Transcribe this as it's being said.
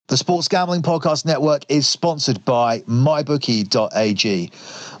The Sports Gambling Podcast Network is sponsored by MyBookie.ag.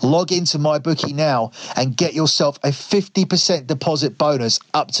 Log into MyBookie now and get yourself a 50% deposit bonus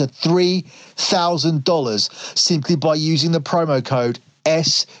up to $3,000 simply by using the promo code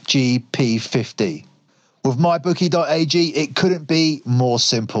SGP50. With MyBookie.ag, it couldn't be more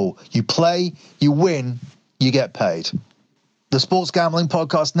simple. You play, you win, you get paid. The Sports Gambling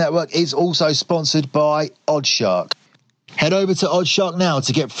Podcast Network is also sponsored by Oddshark. Head over to Oddshark now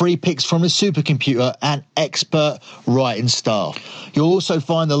to get free picks from a supercomputer and expert writing staff. You'll also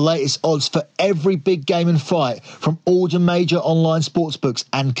find the latest odds for every big game and fight from all the major online sportsbooks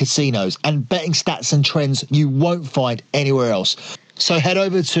and casinos, and betting stats and trends you won't find anywhere else. So head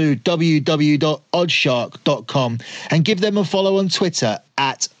over to www.oddshark.com and give them a follow on Twitter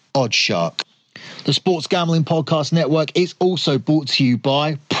at Oddshark. The Sports Gambling Podcast Network is also brought to you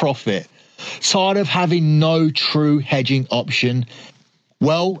by Profit. Tired of having no true hedging option?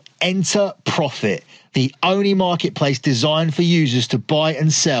 Well, enter Profit, the only marketplace designed for users to buy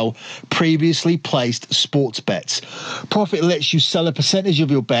and sell previously placed sports bets. Profit lets you sell a percentage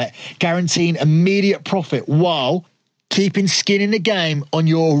of your bet, guaranteeing immediate profit while keeping skin in the game on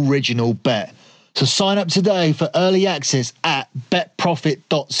your original bet. So sign up today for early access at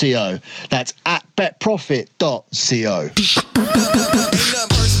betprofit.co. That's at betprofit.co.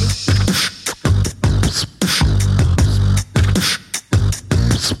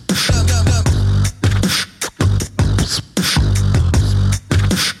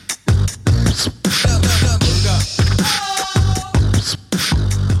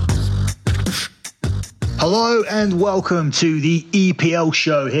 Hello and welcome to the EPL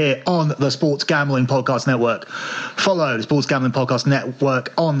show here on the Sports Gambling Podcast Network. Follow the Sports Gambling Podcast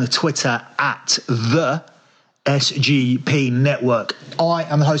Network on the Twitter at the SGP Network. I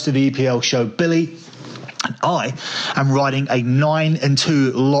am the host of the EPL show, Billy, and I am riding a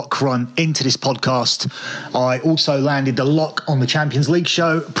 9-2 lock run into this podcast. I also landed the lock on the Champions League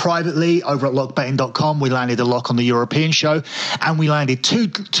show privately over at lockbetting.com. We landed a lock on the European show, and we landed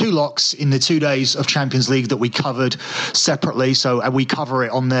two locks in the 2 days of Champions League that we covered separately. So we cover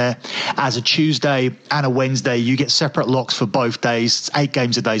it on there as a Tuesday and a Wednesday. You get separate locks for both days. It's 8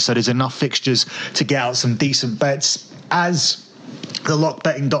 games a day, so there's enough fixtures to get out some decent bets, as the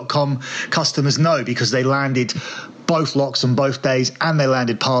lockbetting.com customers know, because they landed both locks on both days, and they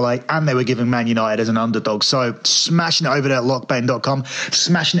landed parlay, and they were giving Man United as an underdog. So smashing it over there at lockbetting.com,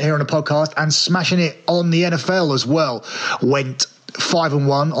 smashing it here on the podcast, and smashing it on the NFL as well. Went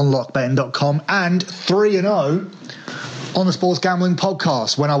 5-1 on lockbetting.com and 3-0 on the Sports Gambling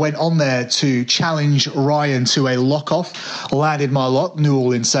Podcast when I went on there to challenge Ryan to a lock-off. Landed my lock, New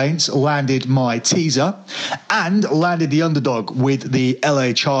Orleans Saints, landed my teaser, and landed the underdog with the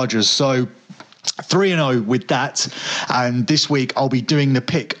LA Chargers. So 3-0 with that, and this week I'll be doing the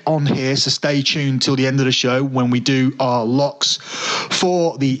pick on here, so stay tuned till the end of the show when we do our locks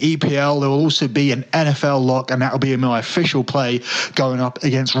for the EPL. There will also be an NFL lock, and that will be my official play going up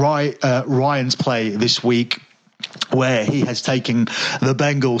against Ryan's play this week, where he has taken the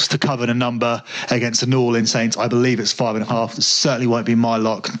Bengals to cover the number against the New Orleans Saints. I believe it's 5.5. It certainly won't be my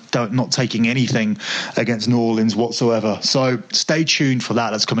lock. Not taking anything against New Orleans whatsoever. So stay tuned for that.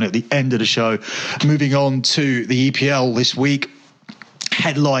 That's coming at the end of the show. Moving on to the EPL this week,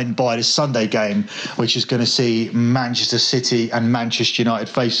 headlined by the Sunday game, which is going to see Manchester City and Manchester United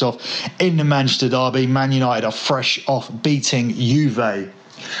face off in the Manchester derby. Man United are fresh off beating Juve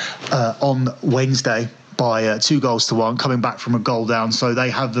on Wednesday by 2-1, coming back from a goal down, so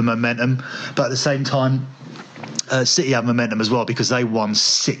they have the momentum. But at the same time, City have momentum as well, because they won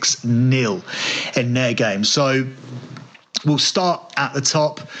 6-0 in their game. So we'll start at the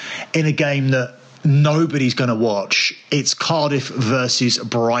top in a game that nobody's going to watch. It's Cardiff versus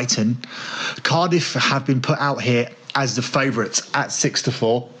Brighton. Cardiff have been put out here as the favourites at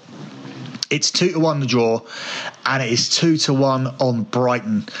 6-4. It's 2-1 the draw, and it is 2-1 on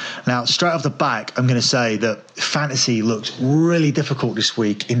Brighton. Now, straight off the back, I'm going to say that fantasy looks really difficult this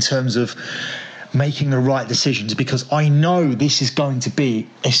week in terms of making the right decisions, because I know this is going to be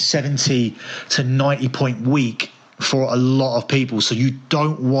a 70 to 90 point week for a lot of people. So you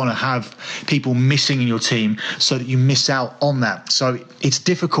don't want to have people missing in your team so that you miss out on that. So it's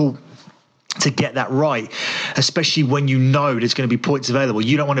difficult to get that right, especially when you know there's going to be points available.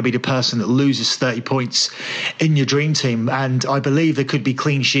 You don't want to be the person that loses 30 points in your dream team. And I believe there could be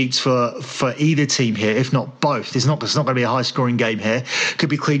clean sheets for either team here, if not both. It's not going to be a high-scoring game here. Could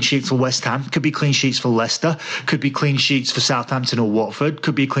be clean sheets for West Ham. Could be clean sheets for Leicester. Could be clean sheets for Southampton or Watford.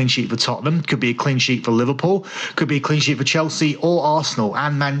 Could be a clean sheet for Tottenham. Could be a clean sheet for Liverpool. Could be a clean sheet for Chelsea or Arsenal,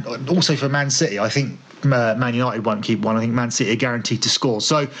 and also for Man City. I think Man United won't keep one. I think Man City are guaranteed to score.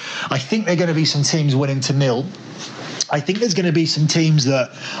 So I think there are going to be some teams winning to nil. I think there's going to be some teams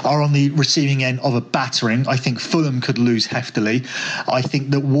that are on the receiving end of a battering. I think Fulham could lose heftily. I think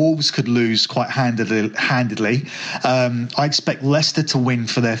that Wolves could lose quite handedly. I expect Leicester to win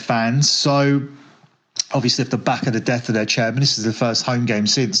for their fans. So obviously, off the back of the death of their chairman, this is the first home game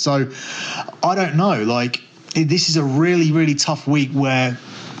since. So I don't know. This is a really, really tough week where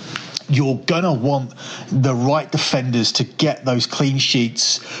you're going to want the right defenders to get those clean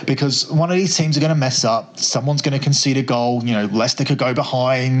sheets, because one of these teams are going to mess up. Someone's going to concede a goal. Leicester could go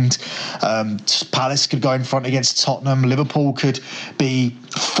behind. Palace could go in front against Tottenham. Liverpool could be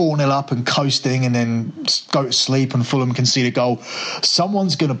 4-0 up and coasting and then go to sleep, and Fulham concede a goal.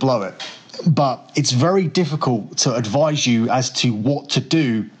 Someone's going to blow it. But it's very difficult to advise you as to what to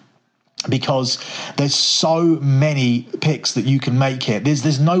do, because there's so many picks that you can make here.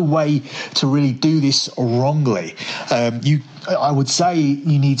 There's no way to really do this wrongly. I would say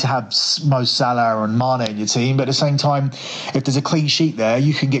you need to have Mo Salah and Mane in your team, but at the same time, if there's a clean sheet there,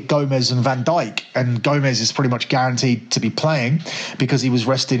 you can get Gomez and Van Dijk, and Gomez is pretty much guaranteed to be playing because he was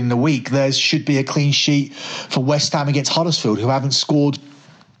rested in the week. There should be a clean sheet for West Ham against Huddersfield, who haven't scored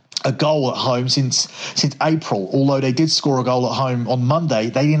a goal at home since April. Although they did score a goal at home on Monday,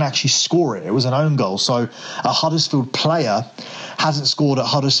 they didn't actually score it. It was an own goal. So a Huddersfield player hasn't scored at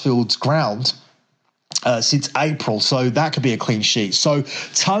Huddersfield's ground since April, so that could be a clean sheet. So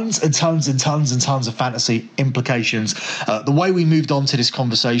tons and tons and tons and tons of fantasy implications. The way we moved on to this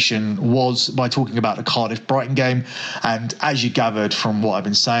conversation was by talking about the Cardiff-Brighton game, and as you gathered from what I've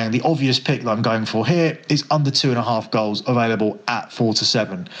been saying, the obvious pick that I'm going for here is under 2.5 goals, available at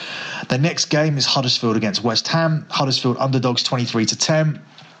 4-7. The next game is Huddersfield against West Ham. Huddersfield underdogs 23-10,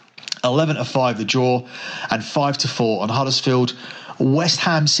 11-5 the draw, and 5-4 on Huddersfield. West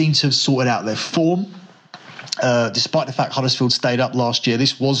Ham seem to have sorted out their form. Despite the fact Huddersfield stayed up last year,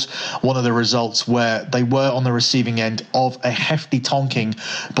 this was one of the results where they were on the receiving end of a hefty tonking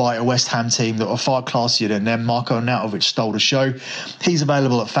by a West Ham team that were far classier than them. Marko Arnautovic stole the show. He's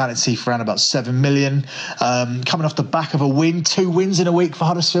available at fantasy for around about 7 million. Coming off the back of a win, 2 wins in a week for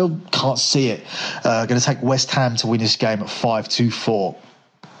Huddersfield. Can't see it. Going to take West Ham to win this game at 5-4.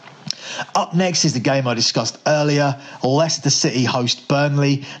 Up next is the game I discussed earlier. Leicester City host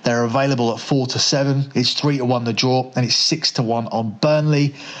Burnley. They're available at 4-7. It's 3-1 the draw, and it's 6-1 on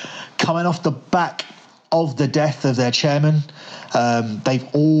Burnley. Coming off the back of the death of their chairman, they've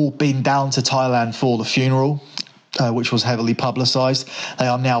all been down to Thailand for the funeral, which was heavily publicised. They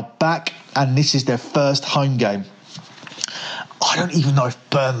are now back, and this is their first home game. I don't even know if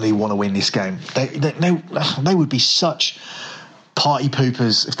Burnley want to win this game. They would be such party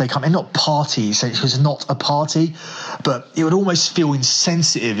poopers if they come in. Not parties, it was not a party, but it would almost feel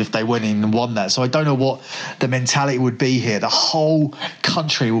insensitive if they went in and won that. So I don't know what the mentality would be here. The whole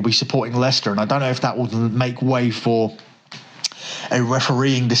country will be supporting Leicester, and I don't know if that will make way for a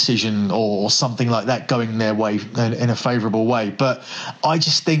refereeing decision or something like that going their way in a favourable way. But I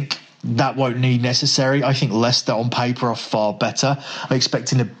just think that won't need necessary. I think Leicester on paper are far better. I'm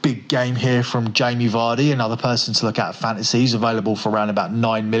expecting a big game here from Jamie Vardy, another person to look at fantasy. He's available for around about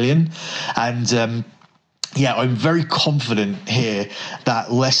 9 million. And I'm very confident here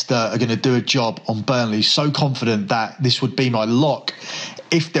that Leicester are going to do a job on Burnley. So confident that this would be my lock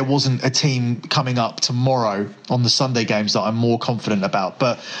if there wasn't a team coming up tomorrow on the Sunday games that I'm more confident about.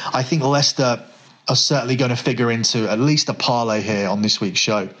 But I think Leicester are certainly going to figure into at least a parlay here on this week's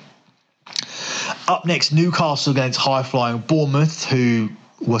show. Up next, Newcastle against high-flying Bournemouth, who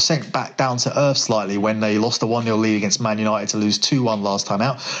were sent back down to earth slightly when they lost a 1-0 lead against Man United to lose 2-1 last time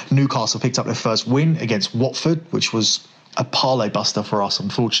out. Newcastle picked up their first win against Watford, which was a parlay buster for us,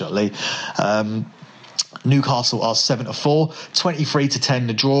 unfortunately. Newcastle are 7-4, 23-10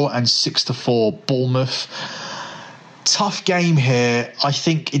 the draw, and 6-4 Bournemouth. Tough game here. I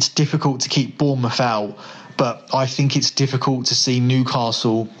think it's difficult to keep Bournemouth out, but I think it's difficult to see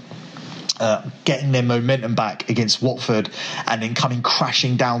Newcastle getting their momentum back against Watford and then coming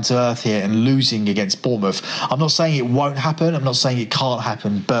crashing down to earth here and losing against Bournemouth. I'm not saying it won't happen. I'm not saying it can't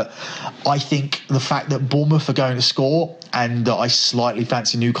happen. But I think the fact that Bournemouth are going to score and I slightly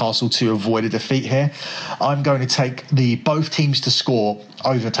fancy Newcastle to avoid a defeat here, I'm going to take both teams to score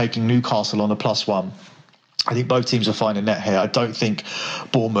over taking Newcastle on a +1. I think both teams will find a net here. I don't think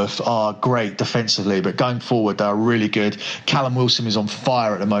Bournemouth are great defensively, but going forward, they're really good. Callum Wilson is on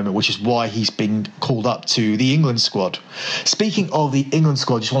fire at the moment, which is why he's been called up to the England squad. Speaking of the England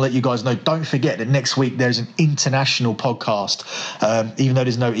squad, just want to let you guys know, don't forget that next week there's an international podcast. Even though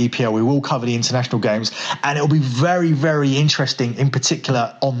there's no EPL, we will cover the international games, and it'll be very, very interesting, in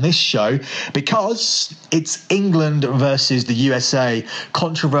particular on this show, because it's England versus the USA.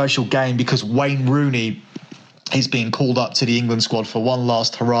 Controversial game because Wayne Rooney is being called up to the England squad for one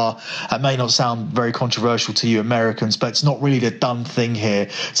last hurrah. It may not sound very controversial to you Americans, but it's not really the done thing here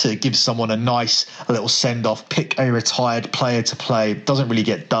to give someone a nice little send-off, pick a retired player to play. It doesn't really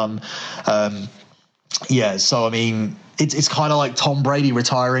get done. So, I mean, it's kind of like Tom Brady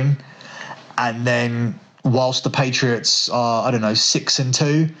retiring, and then whilst the Patriots are,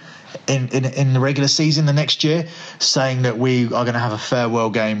 6-2, in the regular season the next year, saying that we are going to have a farewell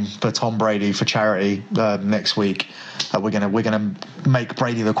game for Tom Brady for charity next week. We're going to make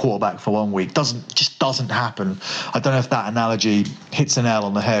Brady the quarterback for 1 week. Doesn't happen. I don't know if that analogy hits a nail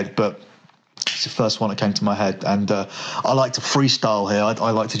on the head, but it's the first one that came to my head. And I like to freestyle here.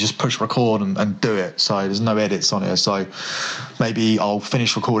 I like to just push record and do it. So there's no edits on here. So maybe I'll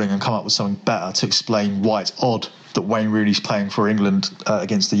finish recording and come up with something better to explain why it's odd that Wayne Rooney's playing for England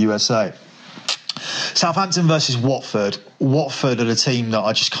against the USA. Southampton versus Watford. Watford are the team that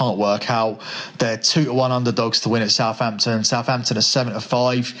I just can't work out. They're 2-1 underdogs to win at Southampton. Southampton are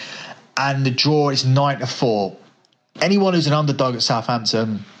 7-5, and the draw is 9-4. Anyone who's an underdog at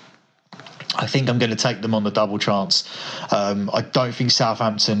Southampton, I think I'm going to take them on the double chance. I don't think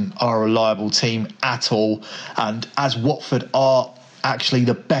Southampton are a reliable team at all, and as Watford are actually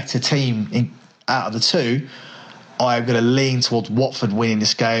the better team out of the two, I'm going to lean towards Watford winning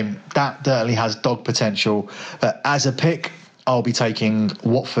this game. That certainly has dog potential. As a pick, I'll be taking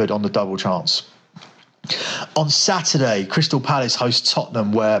Watford on the double chance. On Saturday, Crystal Palace host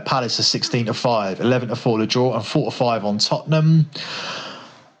Tottenham, where Palace are 16-5, 11-4 the draw, and 4-5 on Tottenham.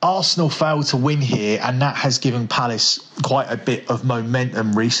 Arsenal failed to win here, and that has given Palace quite a bit of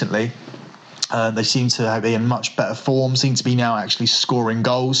momentum recently. They seem to be in much better form, seem to be now actually scoring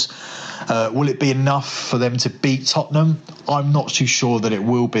goals. Will it be enough for them to beat Tottenham? I'm not too sure that it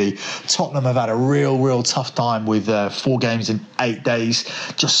will be. Tottenham have had a real tough time with 4 games in 8 days,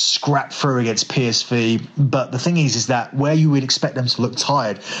 just scrapped through against PSV. But the thing is that where you would expect them to look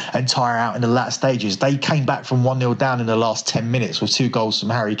tired and tire out in the latter stages, they came back from 1-0 down in the last 10 minutes with 2 goals from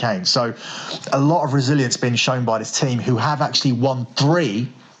Harry Kane. So a lot of resilience being shown by this team, who have actually won 3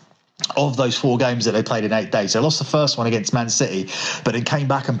 of those 4 games that they played in 8 days. They lost the first one against Man City, but then came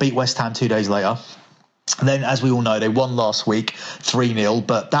back and beat West Ham 2 days later. And then, as we all know, they won last week 3-0,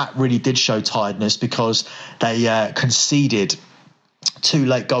 but that really did show tiredness because they conceded 2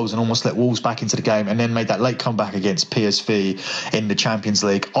 late goals and almost let Wolves back into the game, and then made that late comeback against PSV in the Champions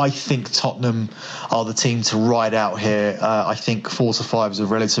League. I think Tottenham are the team to ride out here. I think 4-5 is a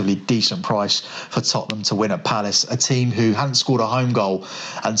relatively decent price for Tottenham to win at Palace, a team who hadn't scored a home goal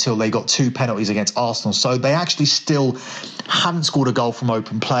until they got 2 penalties against Arsenal. So they actually still haven't scored a goal from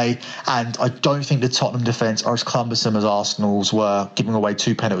open play, and I don't think the Tottenham defence are as cumbersome as Arsenal's were, giving away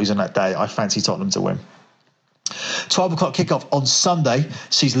 2 penalties on that day. I fancy Tottenham to win. 12 o'clock kickoff on Sunday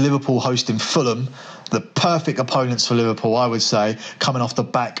sees Liverpool hosting Fulham, the perfect opponents for Liverpool, I would say, coming off the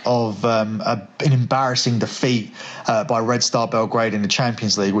back of an embarrassing defeat by Red Star Belgrade in the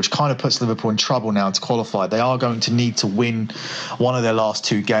Champions League, which kind of puts Liverpool in trouble now to qualify. They are going to need to win one of their last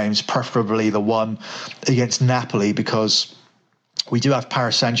 2 games, preferably the one against Napoli, because we do have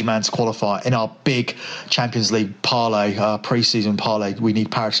Paris Saint-Germain to qualify in our big Champions League parlay, pre-season parlay. We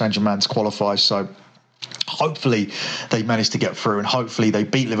need Paris Saint-Germain to qualify, so hopefully they manage to get through, and hopefully they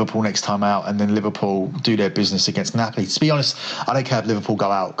beat Liverpool next time out, and then Liverpool do their business against Napoli. To be honest, I don't care if Liverpool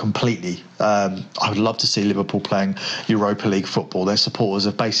go out completely. I would love to see Liverpool playing Europa League football. Their supporters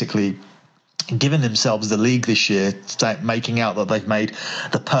have basically given themselves the league this year, making out that they've made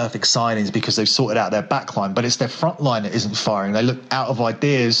the perfect signings because they've sorted out their backline, but it's their front line that isn't firing. They look out of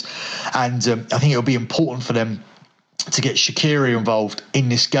ideas, and I think it'll be important for them to get Shaqiri involved in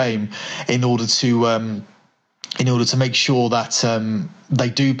this game in order to in order to make sure that they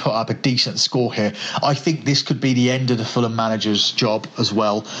do put up a decent score here. I think this could be the end of the Fulham manager's job as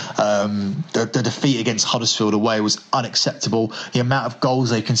well. The defeat against Huddersfield away was unacceptable. The amount of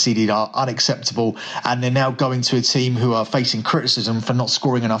goals they conceded are unacceptable, and they're now going to a team who are facing criticism for not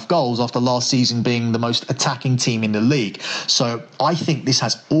scoring enough goals after last season being the most attacking team in the league. So I think this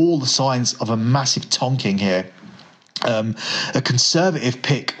has all the signs of a massive tonking here. A conservative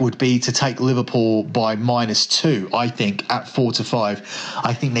pick would be to take Liverpool by -2, I think, at 4-5.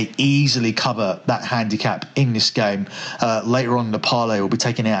 I think they easily cover that handicap in this game. Later on in the parlay, we'll be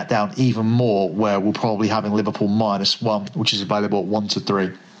taking it down even more, where we'll probably having Liverpool -1, which is available at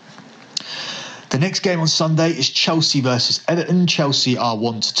 1-3. The next game on Sunday is Chelsea versus Everton. Chelsea are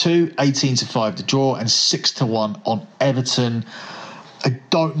 1-2, 18-5 the draw, and 6-1 on Everton. I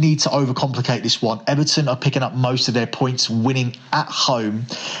don't need to overcomplicate this one. Everton are picking up most of their points winning at home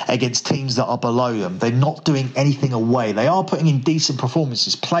against teams that are below them. They're not doing anything away. They are putting in decent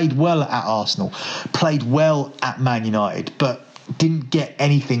performances, played well at Arsenal, played well at Man United, but didn't get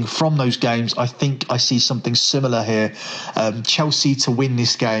anything from those games. I think I see something similar here. Chelsea to win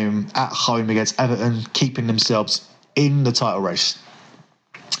this game at home against Everton, keeping themselves in the title race.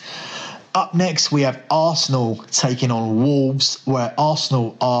 Up next, we have Arsenal taking on Wolves, where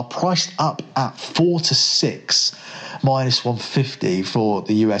Arsenal are priced up at 4-6, -150 for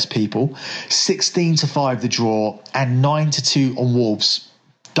the US people, 16-5 the draw, and 9-2 on Wolves.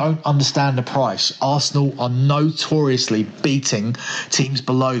 Don't understand the price. Arsenal are notoriously beating teams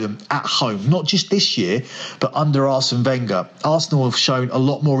below them at home, not just this year, but under Arsene Wenger. Arsenal have shown a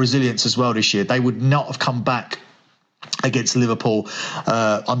lot more resilience as well this year. They would not have come back against Liverpool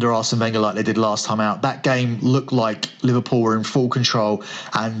under Arsene Wenger like they did last time out. That game looked like Liverpool were in full control,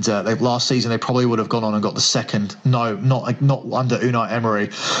 and last season they probably would have gone on and got the second. No, not under Unai Emery.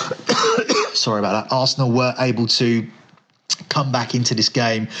 Sorry about that. Arsenal were able to come back into this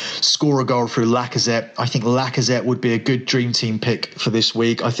game, score a goal through Lacazette. I think Lacazette would be a good dream team pick for this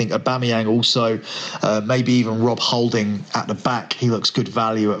week. I think Aubameyang also, maybe even Rob Holding at the back. He looks good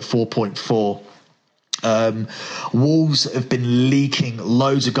value at 4.4. Wolves have been leaking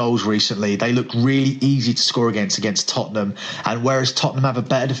loads of goals recently. They look really easy to score against Tottenham, and whereas Tottenham have a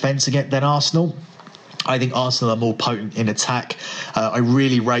better defence than Arsenal, I think Arsenal are more potent in attack. I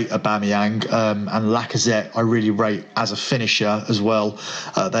really rate Aubameyang, and Lacazette I really rate as a finisher as well.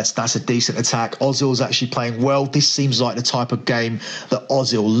 That's a decent attack. Ozil's actually playing well. This seems like the type of game that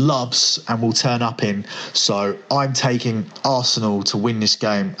Ozil loves and will turn up in. So I'm taking Arsenal to win this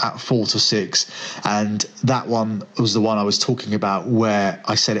game at 4-6, and that one was the one I was talking about where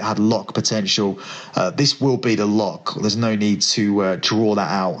I said it had lock potential. This will be the lock. There's no need to draw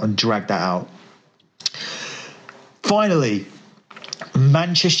that out and drag that out. Finally,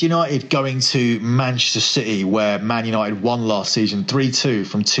 Manchester United going to Manchester City, where Man United won last season 3-2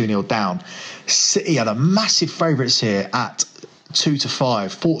 from 2-0 down. City are the massive favourites here at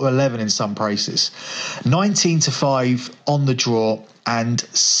 2-5, 4-11 in some places, 19-5 on the draw, and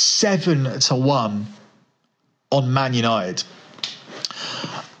 7-1 on Man United.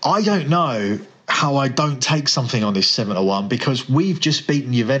 I don't know how I don't take something on this 7-1, because we've just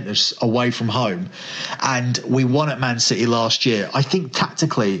beaten Juventus away from home and we won at Man City last year. I think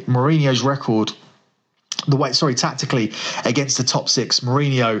tactically Mourinho's record, tactically against the top six,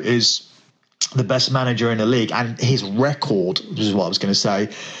 Mourinho is the best manager in the league, and his record, which is what I was going to say,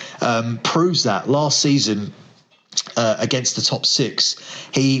 proves that. Last season against the top six,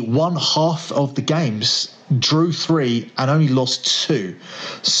 he won half of the games, drew 3 and only lost 2.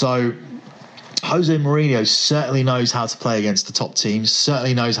 So Jose Mourinho certainly knows how to play against the top teams,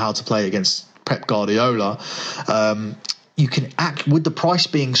 certainly knows how to play against Pep Guardiola. You can act with the price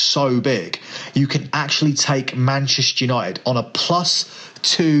being so big, you can actually take Manchester United on a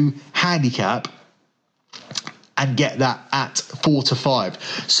 +2 handicap and get that at 4-5.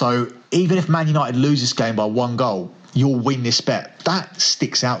 So even if Man United lose this game by 1 goal, you'll win this bet. That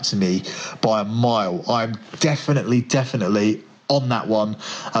sticks out to me by a mile. I'm definitely on that one.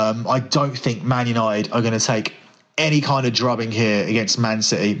 I don't think Man United are going to take any kind of drubbing here against Man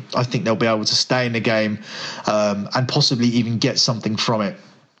City. I think they'll be able to stay in the game and possibly even get something from it.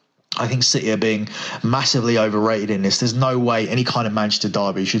 I think City are being massively overrated in this. There's no way any kind of Manchester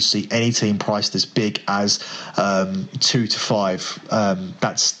derby should see any team priced as big as 2-5.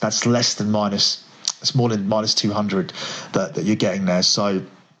 That's less than minus. It's more than -200 that you're getting there. So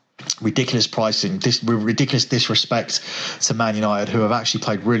ridiculous pricing, ridiculous disrespect to Man United, who have actually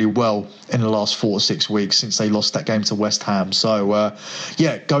played really well in the last 4 or 6 weeks since they lost that game to West Ham. So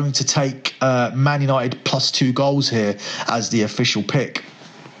going to take Man United +2 goals here as the official pick.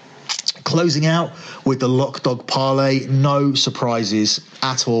 Closing out with the lock dog parlay, no surprises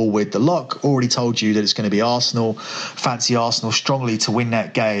at all with the lock. Already told you that it's going to be Arsenal. Fancy Arsenal strongly to win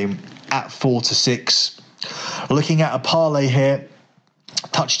that game at 4-6. Looking at a parlay here,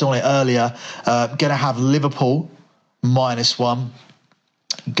 touched on it earlier, going to have Liverpool -1,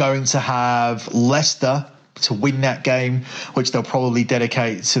 going to have Leicester to win that game, which they'll probably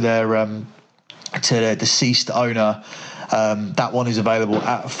dedicate to their deceased owner. That one is available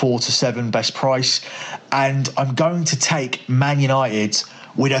at 4-7 best price. And I'm going to take Man United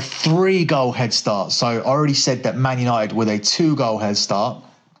with a 3-goal head start. So I already said that Man United with a 2-goal head start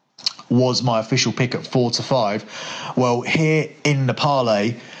was my official pick at 4-5. Well, here in the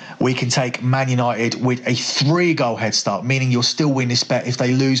parlay, we can take Man United with a 3-goal head start, meaning you'll still win this bet if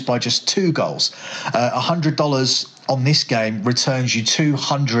they lose by just 2 goals. $100 on this game returns you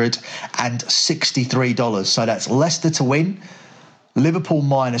 $263. So that's Leicester to win, Liverpool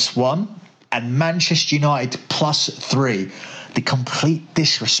 -1, and Manchester United +3. The complete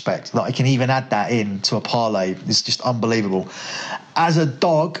disrespect that I can even add that in to a parlay is just unbelievable. As a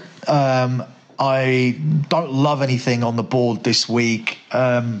dog, I don't love anything on the board this week.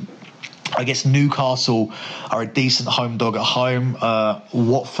 I guess Newcastle are a decent home dog at home.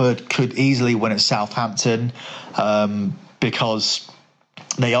 Watford could easily win at Southampton because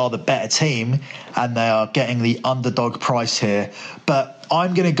they are the better team and they are getting the underdog price here. But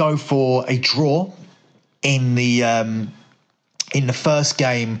I'm going to go for a draw in the first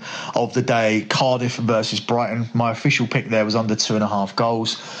game of the day, Cardiff versus Brighton. My official pick there was under 2.5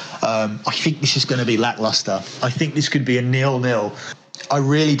 goals. I think this is going to be lackluster. I think this could be a 0-0. I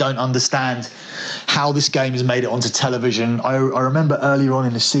really don't understand how this game has made it onto television. I remember earlier on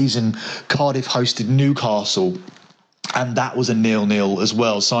in the season, Cardiff hosted Newcastle, and that was a 0-0 as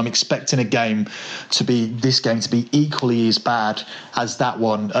well. So I'm expecting this game to be equally as bad as that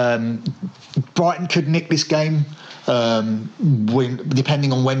one. Brighton could nick this game.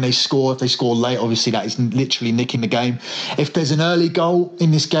 Depending on when they score. If they score late, obviously that is literally nicking the game. If there's an early goal in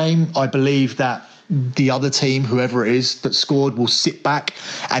this game, I believe that the other team, whoever it is that scored, will sit back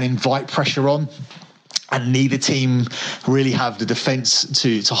and invite pressure on, and neither team really have the defence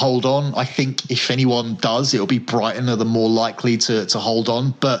to hold on. I think if anyone does, it'll be Brighton are the more likely to hold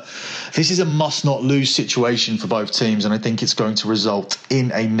on. But this is a must-not-lose situation for both teams, and I think it's going to result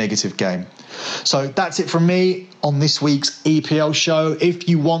in a negative game. So that's it from me on this week's EPL show. If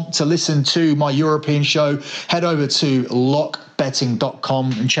you want to listen to my European show, head over to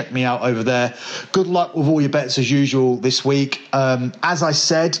lockbetting.com and check me out over there. Good luck with all your bets as usual this week. As I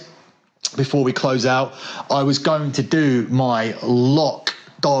said before we close out, I was going to do my lock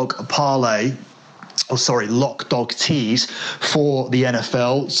dog tease for the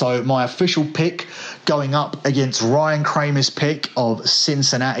NFL. So my official pick going up against Ryan Kramer's pick of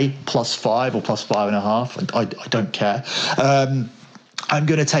Cincinnati +5 or +5.5. I don't care. I'm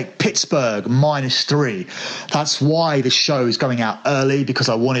going to take Pittsburgh -3. That's why the show is going out early, because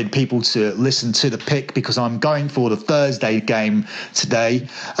I wanted people to listen to the pick, because I'm going for the Thursday game today.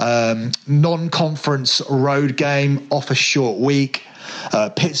 Non-conference road game off a short week.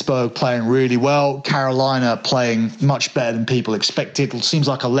 Pittsburgh playing really well. Carolina playing much better than people expected. It seems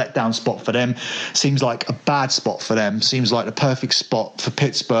like a letdown spot for them. Seems like a bad spot for them. Seems like the perfect spot for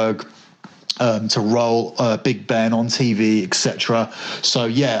Pittsburgh to roll Big Ben on TV, etc. So,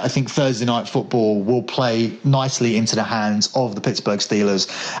 yeah, I think Thursday night football will play nicely into the hands of the Pittsburgh Steelers,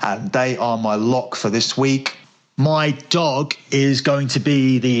 and they are my lock for this week. My dog is going to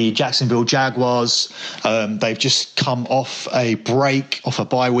be the Jacksonville Jaguars. They've just come off a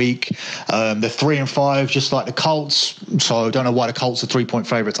bye week. They're 3-5, just like the Colts. So I don't know why the Colts are 3-point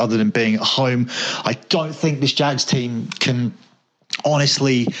favourites other than being at home. I don't think this Jags team can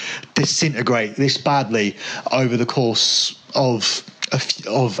honestly disintegrate this badly over the course of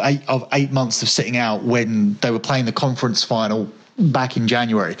 8 months of sitting out when they were playing the conference final back in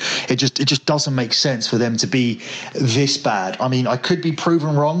January. It just doesn't make sense for them to be this bad. I mean, I could be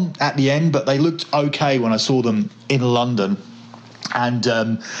proven wrong at the end, but they looked okay when I saw them in London. And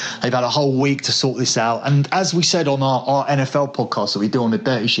they've had a whole week to sort this out. And as we said on our NFL podcast that we do on the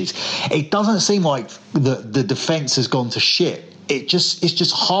Dirty Sheets, it doesn't seem like the defense has gone to shit. It's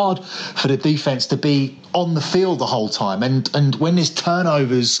just hard for the defense to be on the field the whole time. And when there's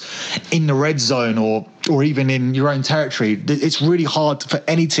turnovers in the red zone or even in your own territory, it's really hard for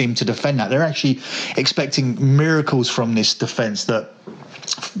any team to defend that. They're actually expecting miracles from this defense that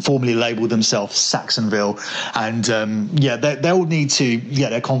formerly labelled themselves Saxonville, and they'll need to get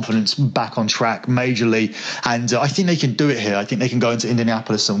their confidence back on track majorly, and I think they can do it here. I think they can go into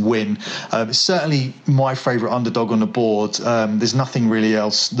Indianapolis and win. It's certainly my favourite underdog on the board. There's nothing really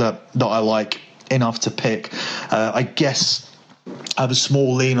else that I like enough to pick. I guess I have a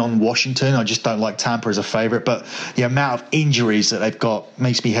small lean on Washington. I just don't like Tampa as a favourite, but the amount of injuries that they've got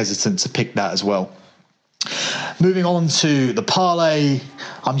makes me hesitant to pick that as well. Moving on to the parlay,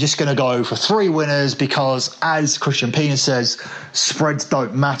 I'm just going to go for 3 winners because, as Christian Pina says, spreads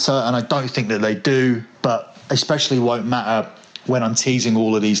don't matter, and I don't think that they do, but especially won't matter when I'm teasing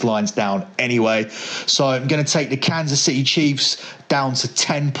all of these lines down anyway. So I'm going to take the Kansas City Chiefs down to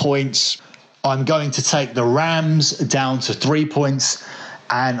 10 points. I'm going to take the Rams down to 3 points.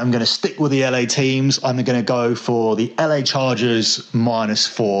 And I'm going to stick with the LA teams. I'm going to go for the LA Chargers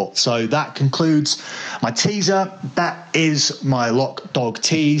 -4. So that concludes my teaser. That is my lock dog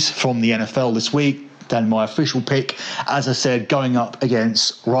tease from the NFL this week. Then my official pick, as I said, going up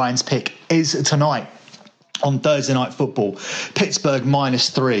against Ryan's pick, is tonight on Thursday Night Football. Pittsburgh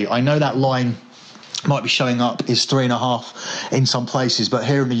 -3. I know that line might be showing up is 3.5 in some places, but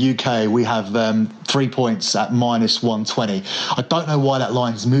here in the UK we have 3 points at -120. I don't know why that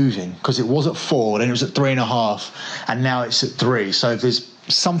line's moving, because it was at 4, then it was at 3.5, and now it's at 3. So if there's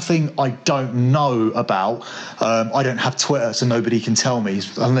something I don't know about, I don't have Twitter, so nobody can tell me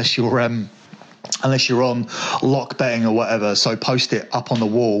unless you're on lock betting or whatever. So post it up on the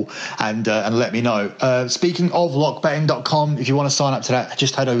wall and let me know. Speaking of lockbetting.com, if you want to sign up to that,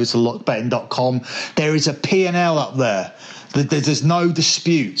 just head over to lockbetting.com. There is a P&L up there. There's no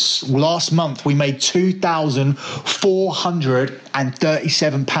disputes. Last month we made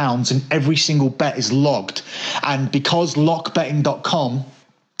 £2,437 and every single bet is logged. And because lockbetting.com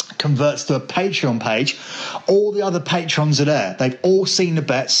converts to a Patreon page, all the other patrons are there. They've all seen the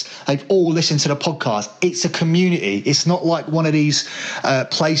bets. They've all listened to the podcast. It's a community. It's not like one of these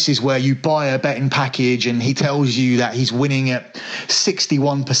places where you buy a betting package and he tells you that he's winning at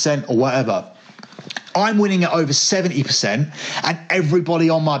 61% or whatever. I'm winning at over 70%, and everybody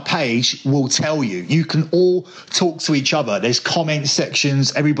on my page will tell you. You can all talk to each other. There's comment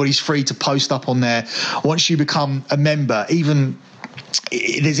sections. Everybody's free to post up on there. Once you become a member,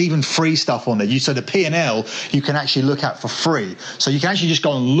 there's even free stuff on there. So the P&L you can actually look at for free. So you can actually just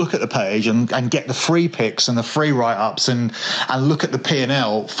go and look at the page and get the free picks and the free write-ups and look at the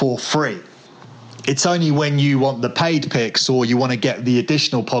P&L for free. It's only when you want the paid picks or you want to get the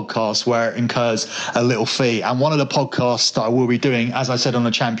additional podcast where it incurs a little fee. And one of the podcasts that I will be doing, as I said on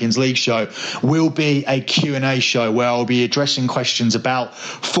the Champions League show, will be a Q&A show where I'll be addressing questions about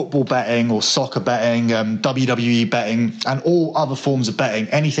football betting or soccer betting, WWE betting, and all other forms of betting.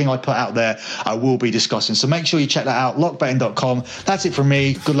 Anything I put out there, I will be discussing. So make sure you check that out, lockbetting.com. That's it from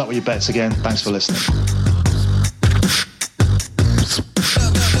me. Good luck with your bets again. Thanks for listening.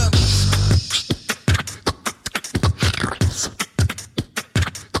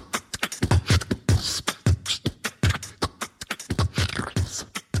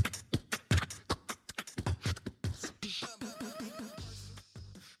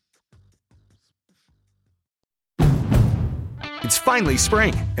 It's finally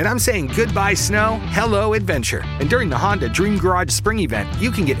spring, and I'm saying goodbye snow, hello adventure. And during the Honda Dream Garage Spring Event, you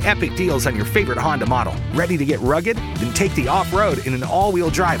can get epic deals on your favorite Honda model. Ready to get rugged? Then take the off-road in an all-wheel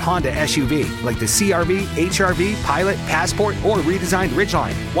drive Honda SUV, like the CR-V, HR-V, Pilot, Passport, or redesigned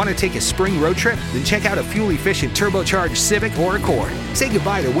Ridgeline. Want to take a spring road trip? Then check out a fuel-efficient turbocharged Civic or Accord. Say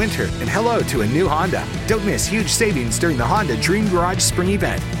goodbye to winter and hello to a new Honda. Don't miss huge savings during the Honda Dream Garage Spring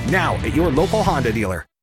Event, now at your local Honda dealer.